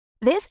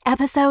This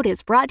episode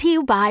is brought to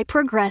you by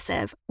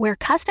Progressive, where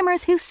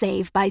customers who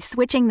save by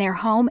switching their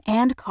home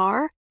and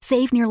car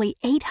save nearly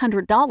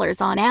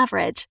 $800 on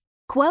average.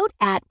 Quote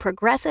at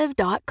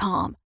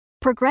Progressive.com.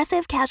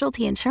 Progressive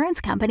Casualty Insurance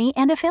Company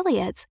and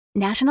Affiliates.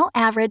 National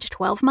average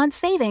 12-month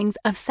savings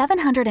of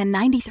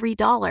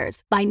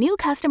 $793 by new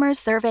customers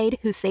surveyed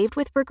who saved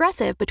with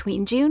Progressive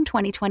between June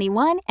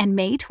 2021 and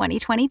May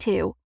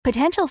 2022.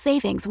 Potential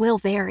savings will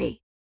vary.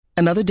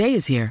 Another day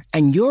is here,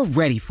 and you're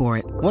ready for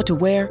it. What to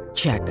wear?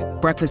 Check.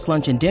 Breakfast,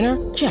 lunch, and dinner?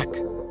 Check.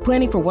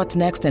 Planning for what's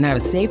next and how to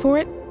save for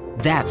it?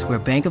 That's where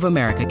Bank of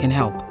America can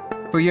help.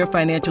 For your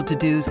financial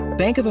to-dos,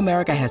 Bank of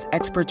America has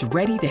experts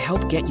ready to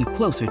help get you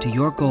closer to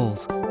your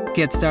goals.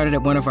 Get started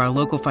at one of our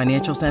local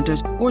financial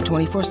centers or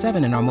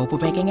 24/7 in our mobile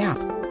banking app.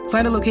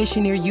 Find a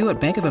location near you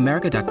at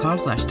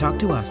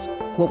bankofamerica.com/talktous.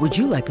 What would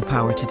you like the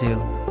power to do?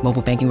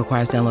 Mobile banking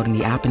requires downloading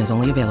the app and is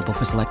only available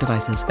for select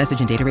devices. Message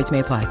and data rates may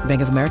apply.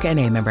 Bank of America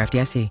N.A., member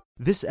FDIC.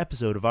 This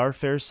episode of Our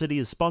Fair City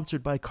is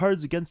sponsored by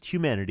Cards Against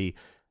Humanity.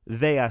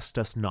 They asked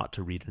us not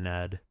to read an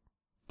ad.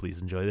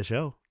 Please enjoy the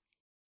show.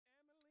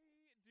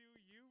 Emily, do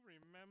you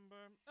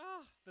remember?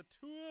 The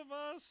two of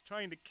us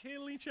trying to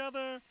kill each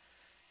other.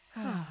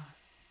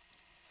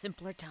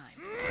 Simpler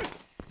times.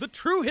 The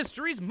true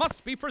histories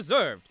must be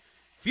preserved.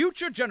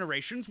 Future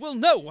generations will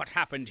know what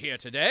happened here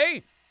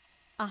today.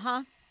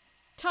 Uh-huh.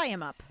 Tie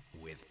him up.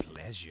 With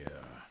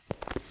pleasure.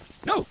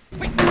 No,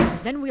 wait.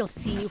 Then we'll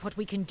see what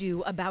we can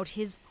do about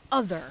his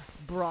other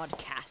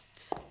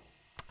broadcasts.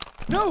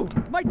 No,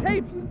 my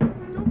tapes.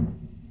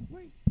 Don't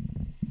wait.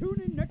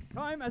 Tune in next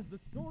time as the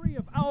story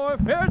of Our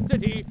Fair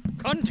City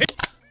continues.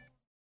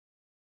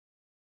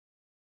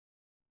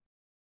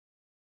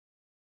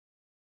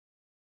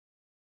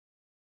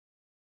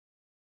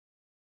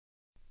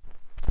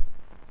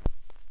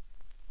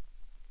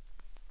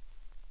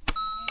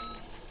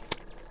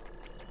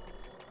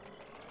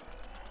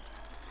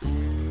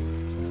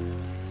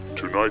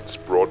 Tonight's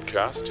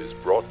broadcast is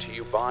brought to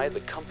you by the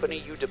company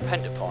you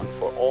depend upon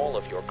for all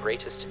of your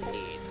greatest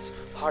needs,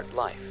 Heart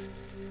Life.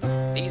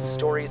 These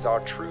stories are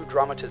true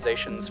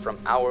dramatizations from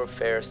Our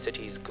Fair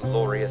City's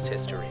glorious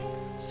history.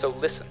 So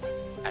listen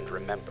and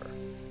remember,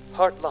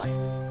 Heart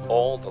Life,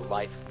 all the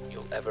life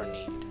you'll ever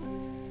need.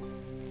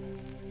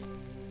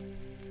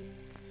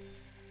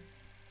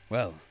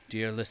 Well,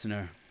 dear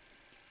listener,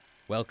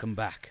 welcome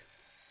back.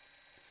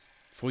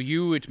 For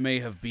you, it may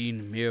have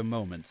been mere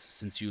moments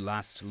since you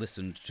last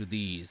listened to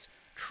these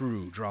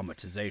true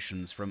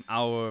dramatizations from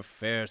Our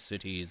Fair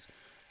City's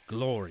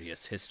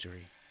glorious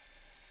history.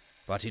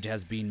 But it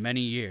has been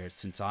many years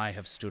since I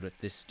have stood at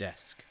this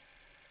desk,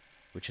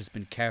 which has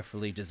been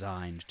carefully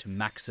designed to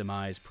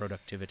maximize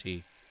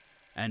productivity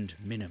and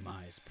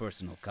minimize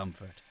personal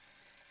comfort.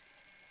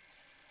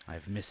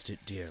 I've missed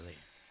it dearly.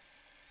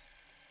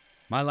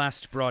 My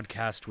last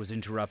broadcast was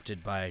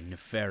interrupted by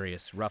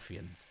nefarious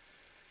ruffians,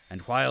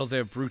 and while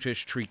their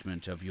brutish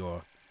treatment of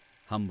your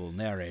humble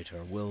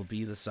narrator will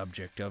be the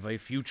subject of a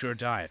future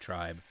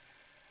diatribe,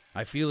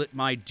 I feel it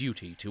my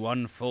duty to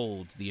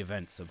unfold the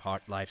events of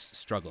Heart Life's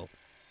struggle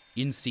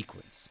in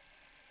sequence,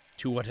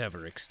 to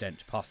whatever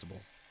extent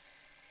possible.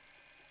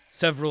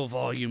 Several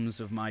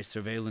volumes of my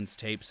surveillance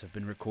tapes have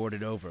been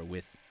recorded over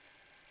with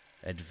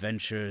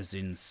Adventures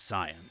in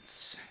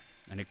Science,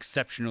 an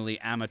exceptionally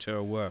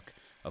amateur work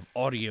of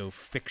audio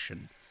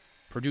fiction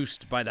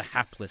produced by the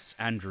hapless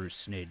Andrew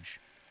Snidge,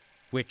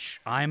 which,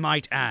 I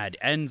might add,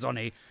 ends on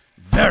a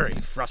very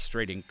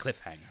frustrating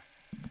cliffhanger.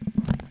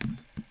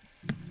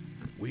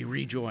 We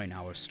rejoin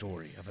our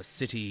story of a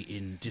city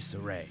in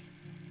disarray.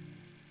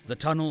 The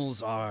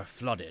tunnels are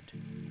flooded.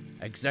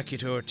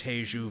 Executor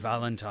Teju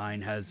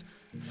Valentine has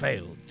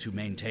failed to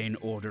maintain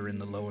order in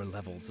the lower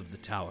levels of the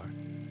tower.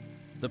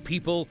 The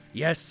people,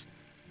 yes,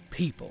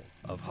 people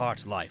of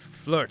Heart Life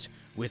flirt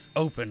with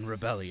open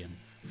rebellion,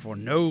 for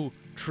no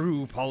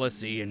true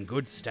policy in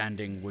good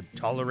standing would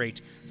tolerate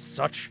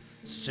such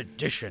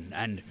sedition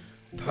and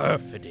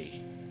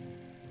perfidy.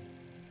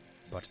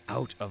 But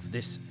out of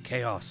this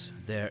chaos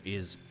there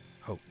is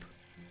hope.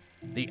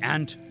 The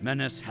ant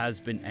menace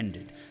has been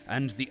ended,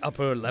 and the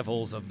upper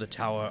levels of the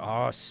tower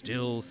are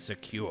still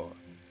secure.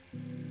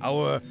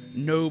 Our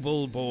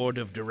noble board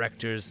of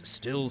directors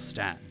still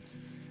stands,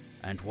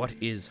 and what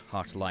is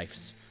Heart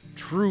Life's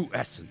true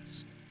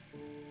essence,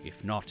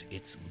 if not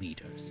its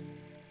leaders?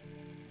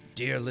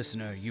 Dear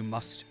listener, you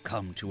must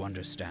come to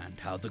understand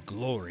how the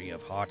glory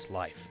of Heart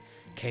Life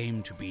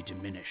came to be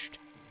diminished,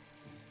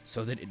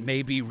 so that it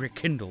may be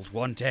rekindled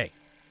one day.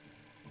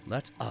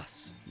 Let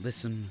us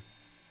listen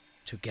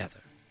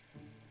together.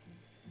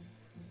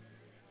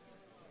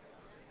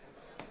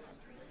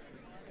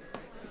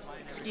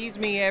 Excuse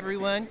me,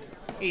 everyone.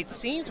 It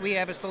seems we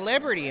have a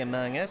celebrity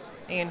among us,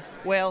 and,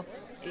 well,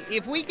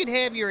 if we could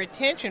have your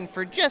attention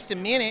for just a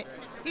minute,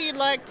 he'd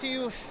like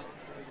to,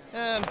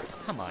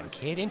 Come on,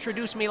 kid,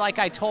 introduce me like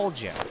I told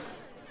you.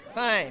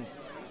 Fine.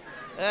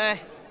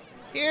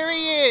 Here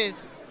he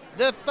is,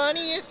 the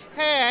funniest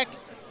hack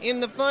in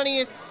the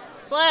funniest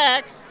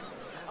slacks,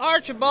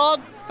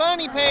 Archibald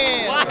Funny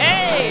Pants. Well,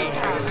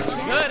 hey!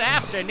 Good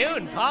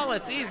afternoon,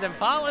 policies and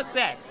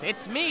policettes.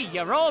 It's me,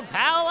 your old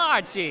pal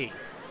Archie.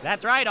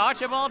 That's right,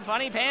 Archibald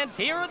Funnypants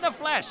here in the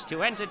flesh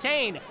to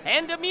entertain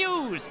and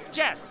amuse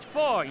just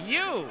for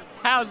you.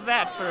 How's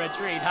that for a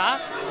treat, huh?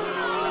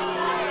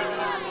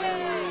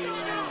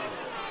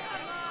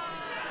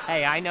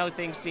 Hey, I know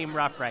things seem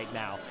rough right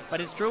now, but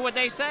it's true what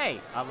they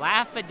say. A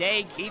laugh a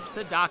day keeps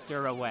the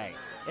doctor away.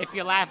 If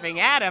you're laughing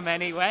at him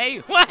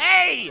anyway, well,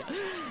 hey!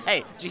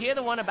 Hey, did you hear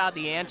the one about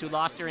the ant who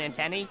lost her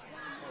antennae?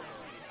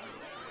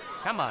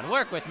 Come on,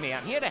 work with me.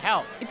 I'm here to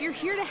help. If you're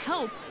here to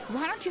help,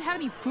 why don't you have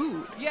any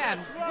food? Yeah,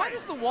 and why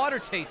does the water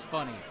taste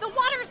funny? The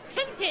water's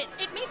tainted.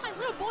 It made my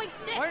little boy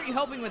sick. Why aren't you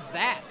helping with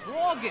that? We'll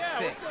all get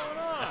sick.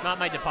 That's not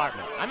my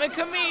department. I'm a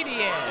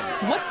comedian.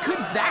 What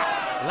good's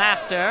that?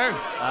 Laughter,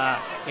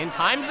 in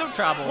times of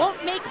trouble.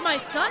 Won't make my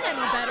son any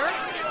better.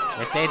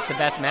 They say it's the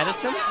best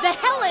medicine? The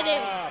hell it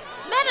is!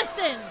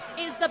 Medicine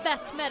is the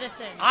best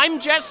medicine. I'm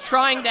just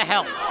trying to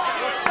help.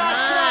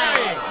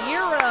 My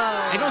hero.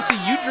 I don't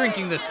see you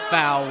drinking this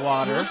foul You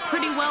water. look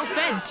pretty well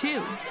fed,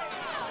 too.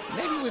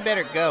 Maybe we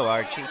better go,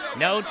 Archie.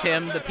 No,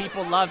 Tim, the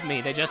people love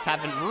me. They just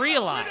haven't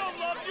realized.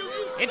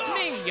 It's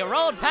me, your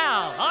old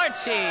pal,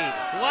 Archie.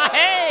 Why,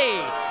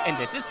 hey! And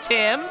this is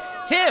Tim.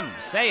 Tim,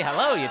 say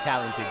hello, you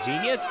talented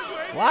genius.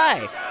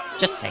 Why?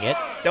 Just say it.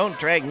 Don't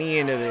drag me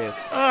into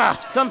this. Ugh,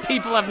 some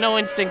people have no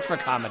instinct for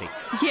comedy.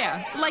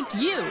 Yeah, like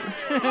you.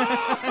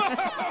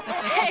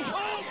 Hey,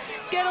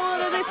 get a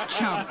load of this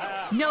chump.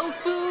 No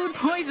food,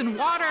 poison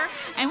water,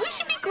 and we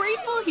should be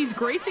grateful he's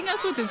gracing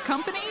us with his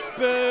company.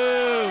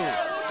 Boo!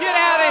 Get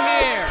out of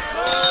here!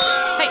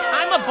 Hey,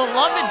 I'm a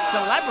beloved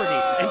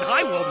celebrity, and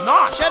I will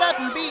not. Shut up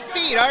and beat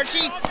feet,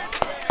 Archie.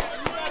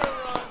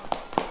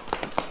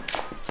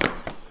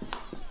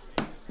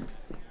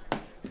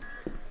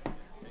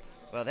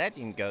 Well, that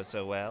didn't go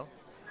so well.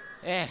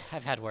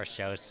 I've had worse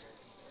shows.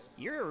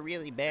 You're a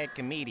really bad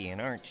comedian,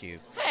 aren't you?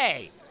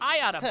 Hey, I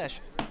oughta... Hush.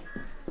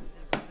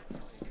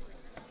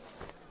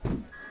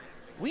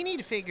 We need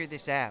to figure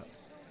this out.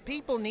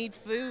 People need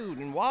food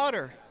and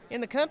water,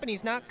 and the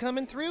company's not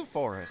coming through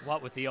for us.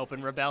 What with the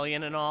open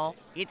rebellion and all?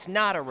 It's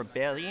not a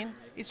rebellion.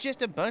 It's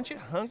just a bunch of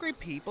hungry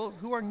people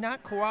who are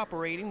not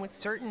cooperating with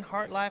certain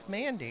HeartLife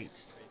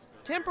mandates.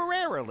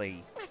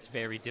 Temporarily. That's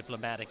very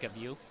diplomatic of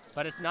you,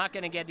 but it's not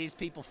gonna get these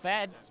people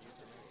fed.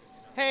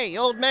 Hey,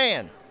 old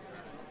man.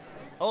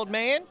 Old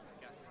man?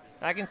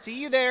 I can see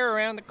you there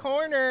around the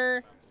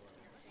corner.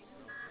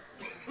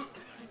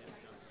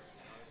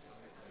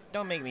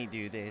 Don't make me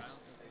do this.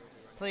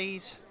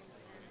 Please.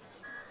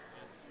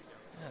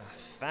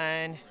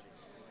 Fine.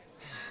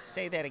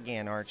 Say that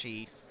again,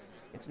 Archie.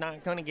 It's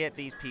not gonna get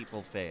these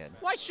people fed.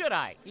 Why should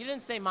I? You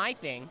didn't say my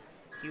thing.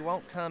 You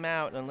won't come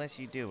out unless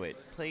you do it.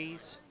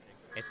 Please?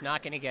 It's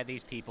not gonna get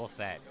these people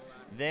fed.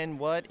 Then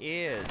what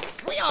is?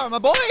 We are, my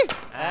boy!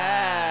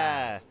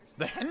 Ah.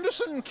 The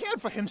Henderson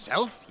cared for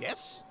himself,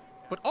 yes,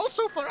 but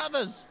also for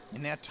others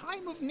in their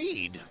time of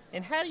need.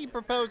 And how do you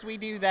propose we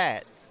do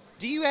that?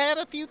 Do you have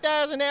a few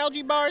thousand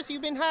algae bars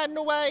you've been hiding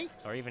away?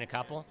 Or even a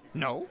couple?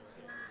 No,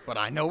 but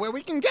I know where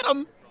we can get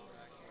them.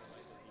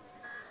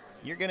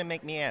 You're gonna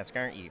make me ask,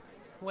 aren't you?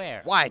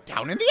 Where? Why,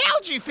 down in the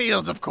algae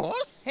fields, of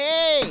course.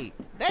 Hey,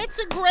 that's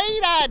a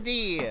great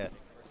idea.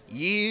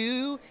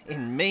 You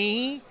and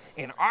me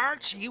and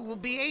Archie will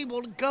be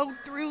able to go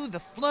through the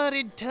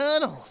flooded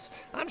tunnels.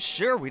 I'm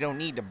sure we don't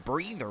need to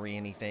breathe or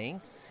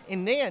anything.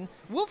 And then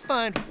we'll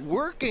find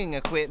working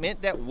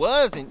equipment that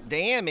wasn't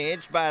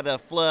damaged by the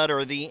flood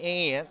or the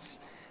ants.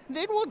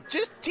 Then we'll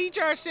just teach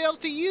ourselves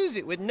to use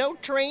it with no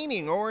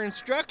training or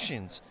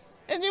instructions.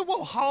 And then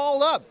we'll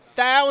haul up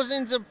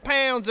thousands of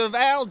pounds of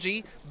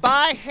algae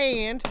by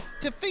hand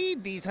to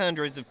feed these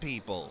hundreds of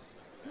people.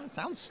 That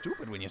sounds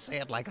stupid when you say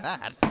it like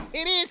that.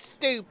 It is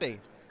stupid.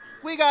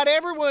 We got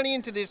everyone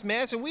into this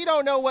mess, and we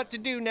don't know what to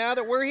do now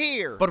that we're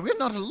here. But we're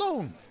not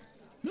alone.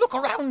 Look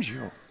around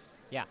you.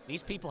 Yeah,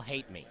 these people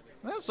hate me.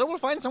 Well, so we'll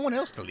find someone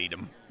else to lead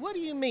them. What do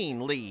you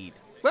mean, lead?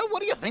 Well,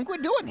 what do you think we're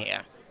doing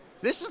here?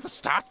 This is the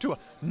start to a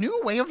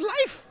new way of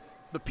life.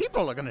 The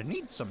people are going to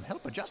need some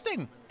help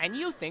adjusting. And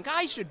you think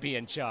I should be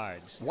in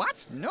charge?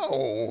 What?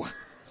 No.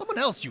 Someone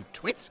else, you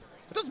twit.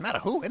 It doesn't matter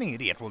who, any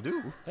idiot will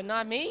do. But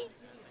not me?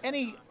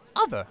 Any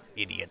other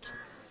idiot.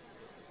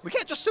 We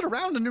can't just sit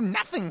around and do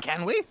nothing,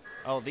 can we?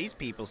 Oh, these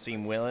people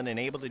seem willing and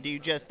able to do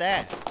just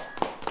that.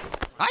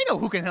 I know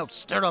who can help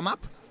stir them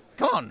up.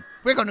 Come on,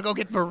 we're going to go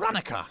get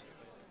Veronica.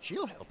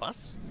 She'll help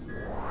us.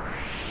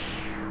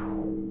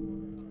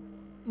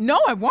 No,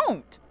 I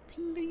won't.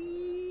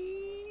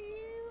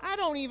 I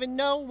don't even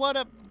know what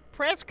a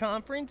press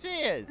conference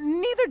is.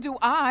 Neither do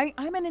I.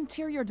 I'm an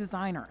interior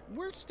designer.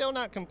 We're still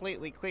not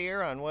completely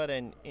clear on what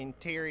an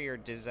interior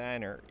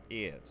designer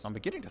is. I'm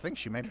beginning to think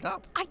she made it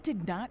up. I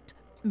did not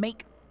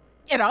make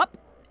it up,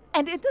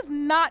 and it does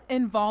not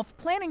involve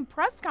planning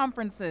press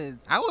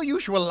conferences. Our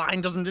usual line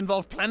doesn't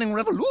involve planning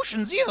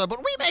revolutions either, but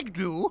we make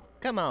do.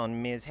 Come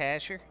on, Ms.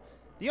 Hasher.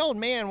 The old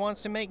man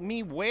wants to make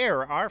me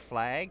wear our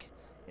flag,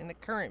 and the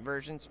current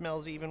version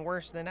smells even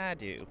worse than I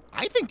do.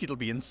 I think it'll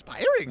be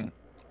inspiring.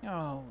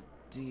 Oh,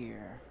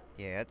 dear.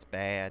 Yeah, it's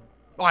bad.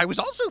 Oh, I was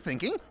also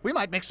thinking we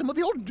might make some of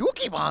the old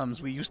dookie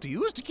bombs we used to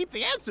use to keep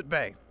the ants at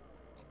bay.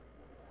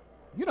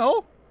 You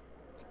know,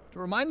 to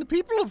remind the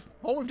people of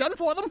all we've done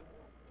for them.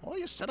 Oh,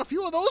 you set a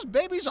few of those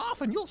babies off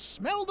and you'll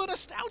smell the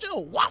nostalgia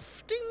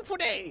wafting for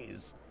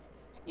days.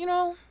 You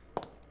know,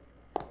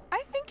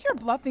 I think you're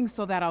bluffing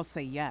so that I'll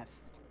say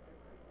yes.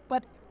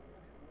 But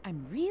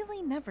I'm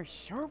really never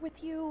sure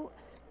with you.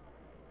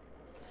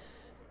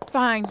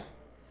 Fine.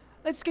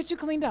 Let's get you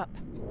cleaned up.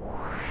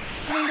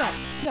 Cleaned up.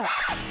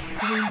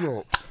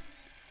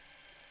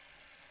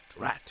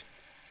 Drat.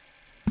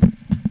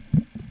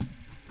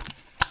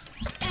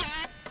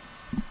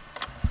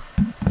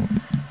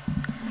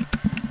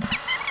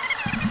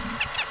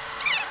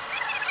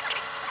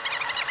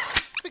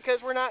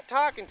 Because we're not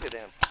talking to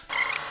them.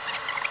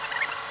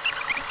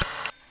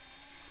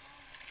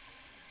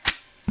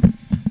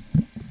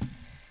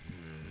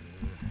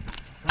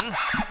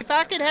 If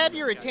I could have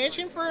your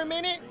attention for a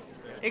minute?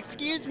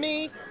 Excuse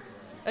me?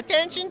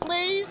 Attention,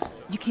 please?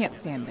 You can't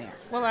stand there.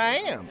 Well, I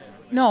am.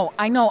 No,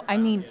 I know. I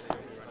mean,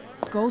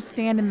 go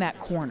stand in that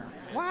corner.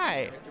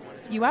 Why?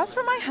 You asked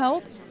for my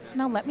help.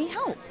 Now let me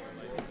help.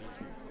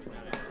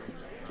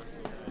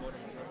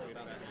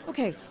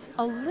 Okay,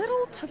 a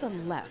little to the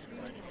left.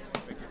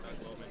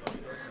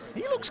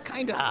 He looks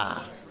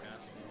kinda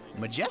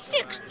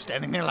majestic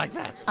standing there like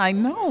that. I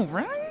know,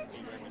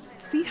 right?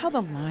 See how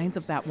the lines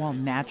of that wall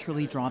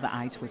naturally draw the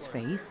eye to his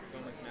face?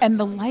 And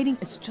the lighting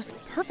is just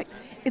perfect.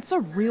 It's a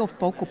real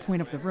focal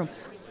point of the room.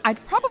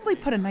 I'd probably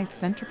put a nice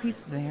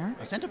centerpiece there.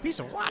 A centerpiece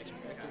of what?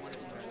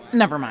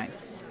 Never mind.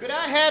 Could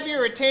I have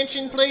your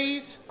attention,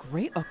 please?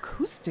 Great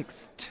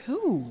acoustics,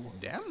 too.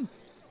 Damn.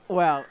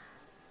 Well,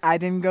 I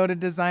didn't go to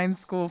design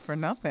school for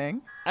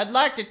nothing. I'd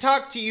like to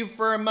talk to you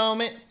for a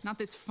moment. Not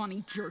this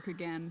funny jerk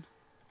again.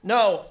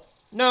 No,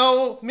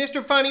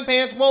 Mr. Funny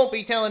Pants won't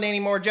be telling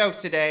any more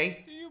jokes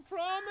today. Do you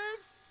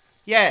promise?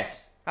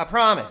 Yes, I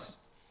promise.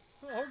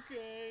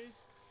 Okay.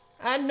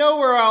 I know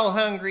we're all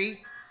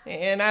hungry,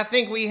 and I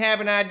think we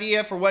have an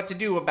idea for what to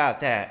do about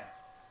that.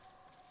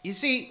 You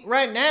see,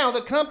 right now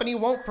the company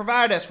won't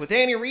provide us with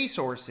any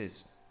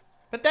resources.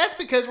 But that's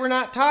because we're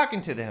not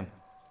talking to them,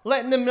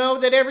 letting them know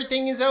that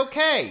everything is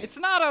okay. It's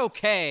not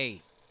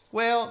okay.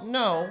 Well,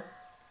 no.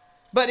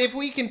 But if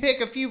we can pick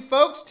a few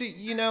folks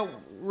to,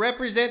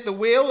 represent the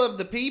will of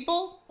the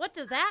people... What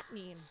does that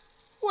mean?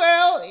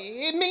 Well,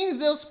 it means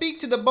they'll speak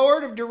to the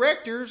board of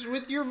directors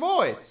with your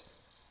voice.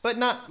 But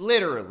not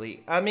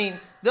literally. I mean,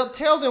 they'll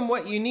tell them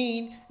what you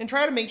need and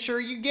try to make sure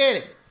you get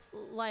it.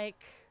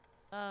 Like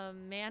a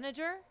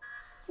manager?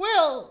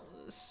 Well,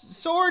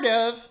 sort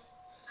of.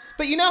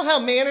 But you know how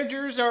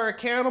managers are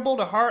accountable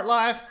to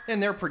HeartLife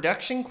and their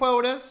production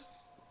quotas?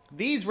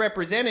 These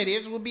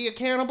representatives will be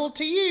accountable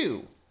to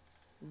you.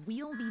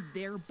 We'll be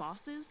their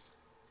bosses?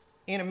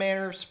 In a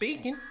manner of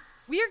speaking.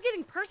 We are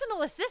getting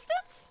personal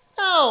assistance?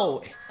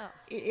 No.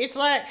 It's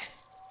like,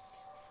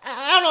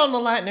 out on the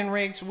lightning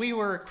rigs, we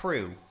were a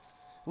crew.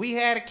 We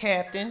had a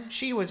captain,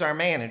 she was our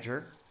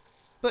manager.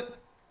 But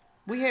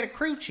we had a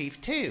crew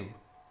chief too.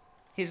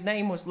 His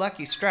name was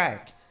Lucky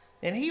Strike,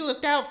 and he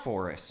looked out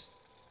for us.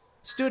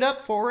 Stood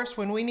up for us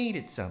when we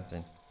needed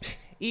something.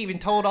 Even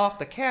told off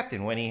the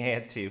captain when he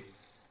had to.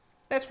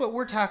 That's what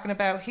we're talking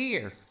about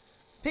here.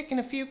 Picking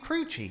a few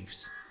crew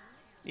chiefs.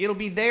 It'll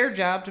be their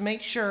job to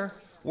make sure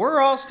we're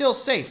all still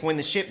safe when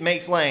the ship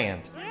makes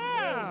land.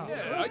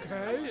 Yeah,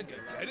 okay.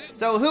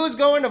 So who's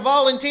going to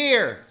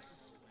volunteer?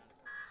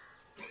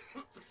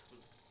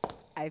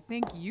 I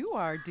think you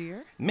are,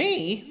 dear.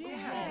 Me?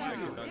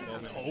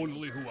 That's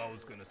totally who I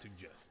was gonna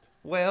suggest.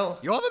 Well...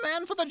 You're the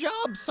man for the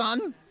job,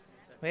 son.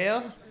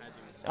 Well,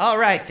 all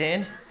right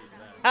then.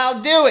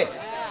 I'll do it.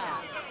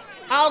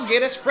 I'll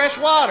get us fresh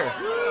water.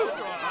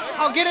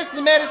 I'll get us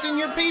the medicine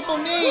your people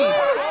need.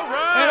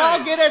 And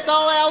I'll get us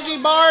all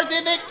algae bars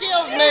if it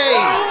kills me.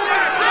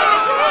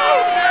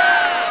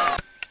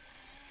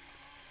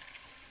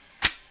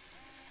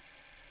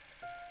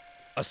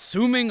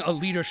 Assuming a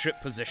leadership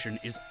position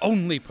is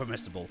only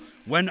permissible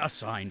when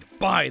assigned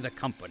by the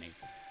company.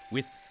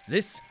 With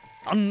this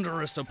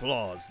thunderous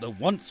applause, the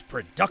once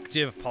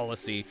productive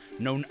policy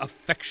known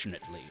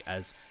affectionately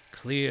as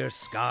Clear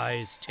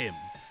Skies Tim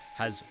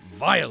has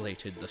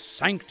violated the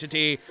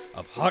sanctity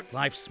of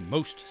HeartLife's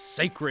most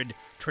sacred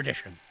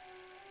tradition,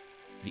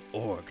 the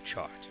org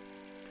chart.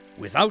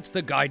 Without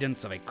the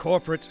guidance of a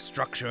corporate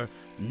structure,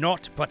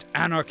 naught but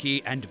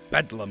anarchy and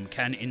bedlam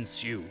can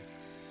ensue.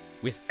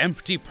 With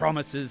empty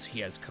promises,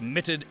 he has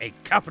committed a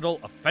capital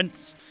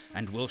offense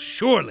and will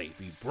surely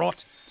be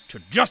brought to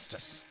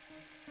justice.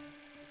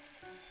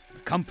 The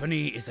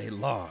company is a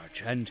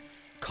large and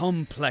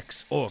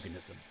complex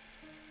organism.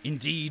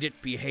 Indeed,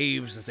 it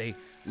behaves as a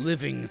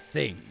living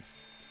thing.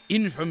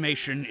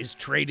 Information is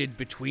traded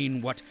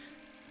between what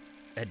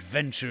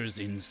adventures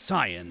in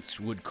science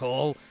would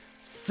call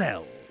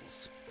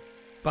cells.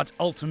 But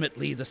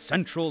ultimately, the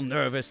central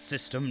nervous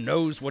system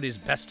knows what is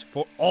best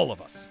for all of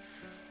us.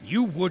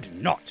 You would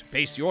not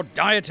base your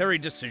dietary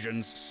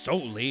decisions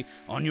solely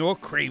on your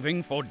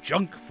craving for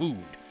junk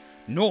food,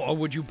 nor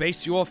would you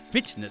base your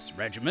fitness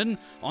regimen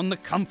on the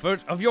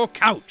comfort of your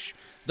couch.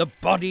 the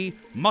body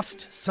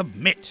must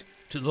submit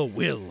to the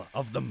will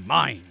of the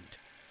mind.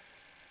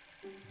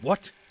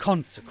 What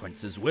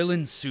consequences will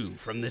ensue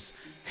from this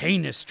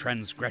heinous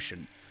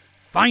transgression?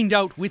 Find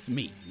out with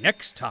me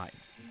next time,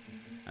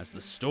 as the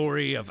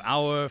story of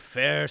our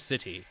fair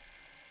city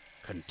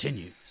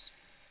continues.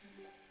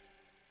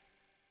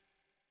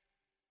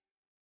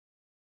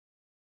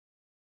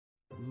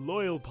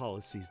 Loyal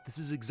Policies, this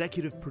is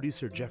executive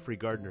producer Jeffrey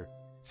Gardner.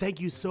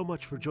 Thank you so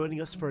much for joining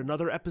us for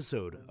another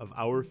episode of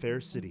Our Fair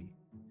City.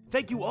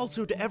 Thank you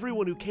also to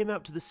everyone who came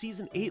out to the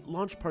Season 8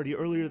 launch party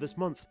earlier this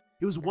month.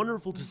 It was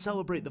wonderful to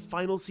celebrate the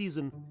final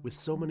season with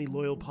so many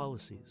loyal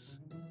policies.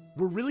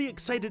 We're really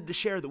excited to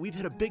share that we've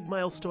hit a big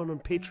milestone on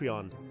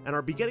Patreon and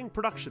are beginning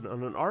production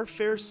on an Our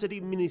Fair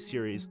City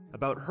miniseries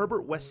about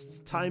Herbert West's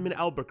time in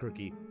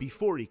Albuquerque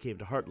before he came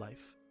to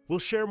HeartLife. We'll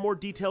share more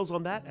details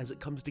on that as it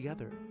comes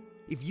together.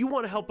 If you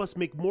want to help us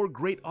make more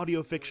great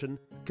audio fiction,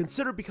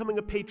 consider becoming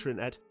a patron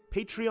at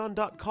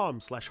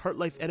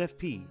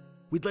patreon.com/HeartLifeNFP.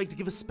 We'd like to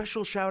give a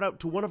special shout out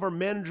to one of our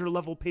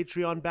manager-level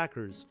Patreon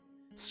backers,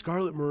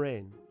 Scarlett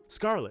Moraine.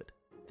 Scarlett,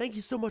 thank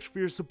you so much for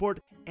your support,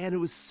 and it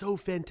was so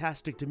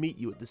fantastic to meet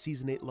you at the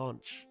Season 8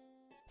 launch.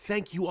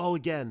 Thank you all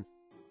again,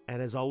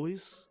 and as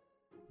always,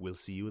 we'll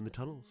see you in the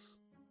tunnels.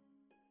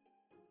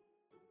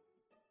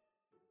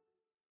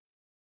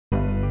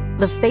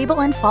 The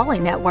Fable and Folly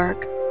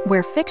Network,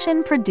 where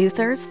fiction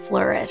producers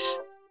flourish.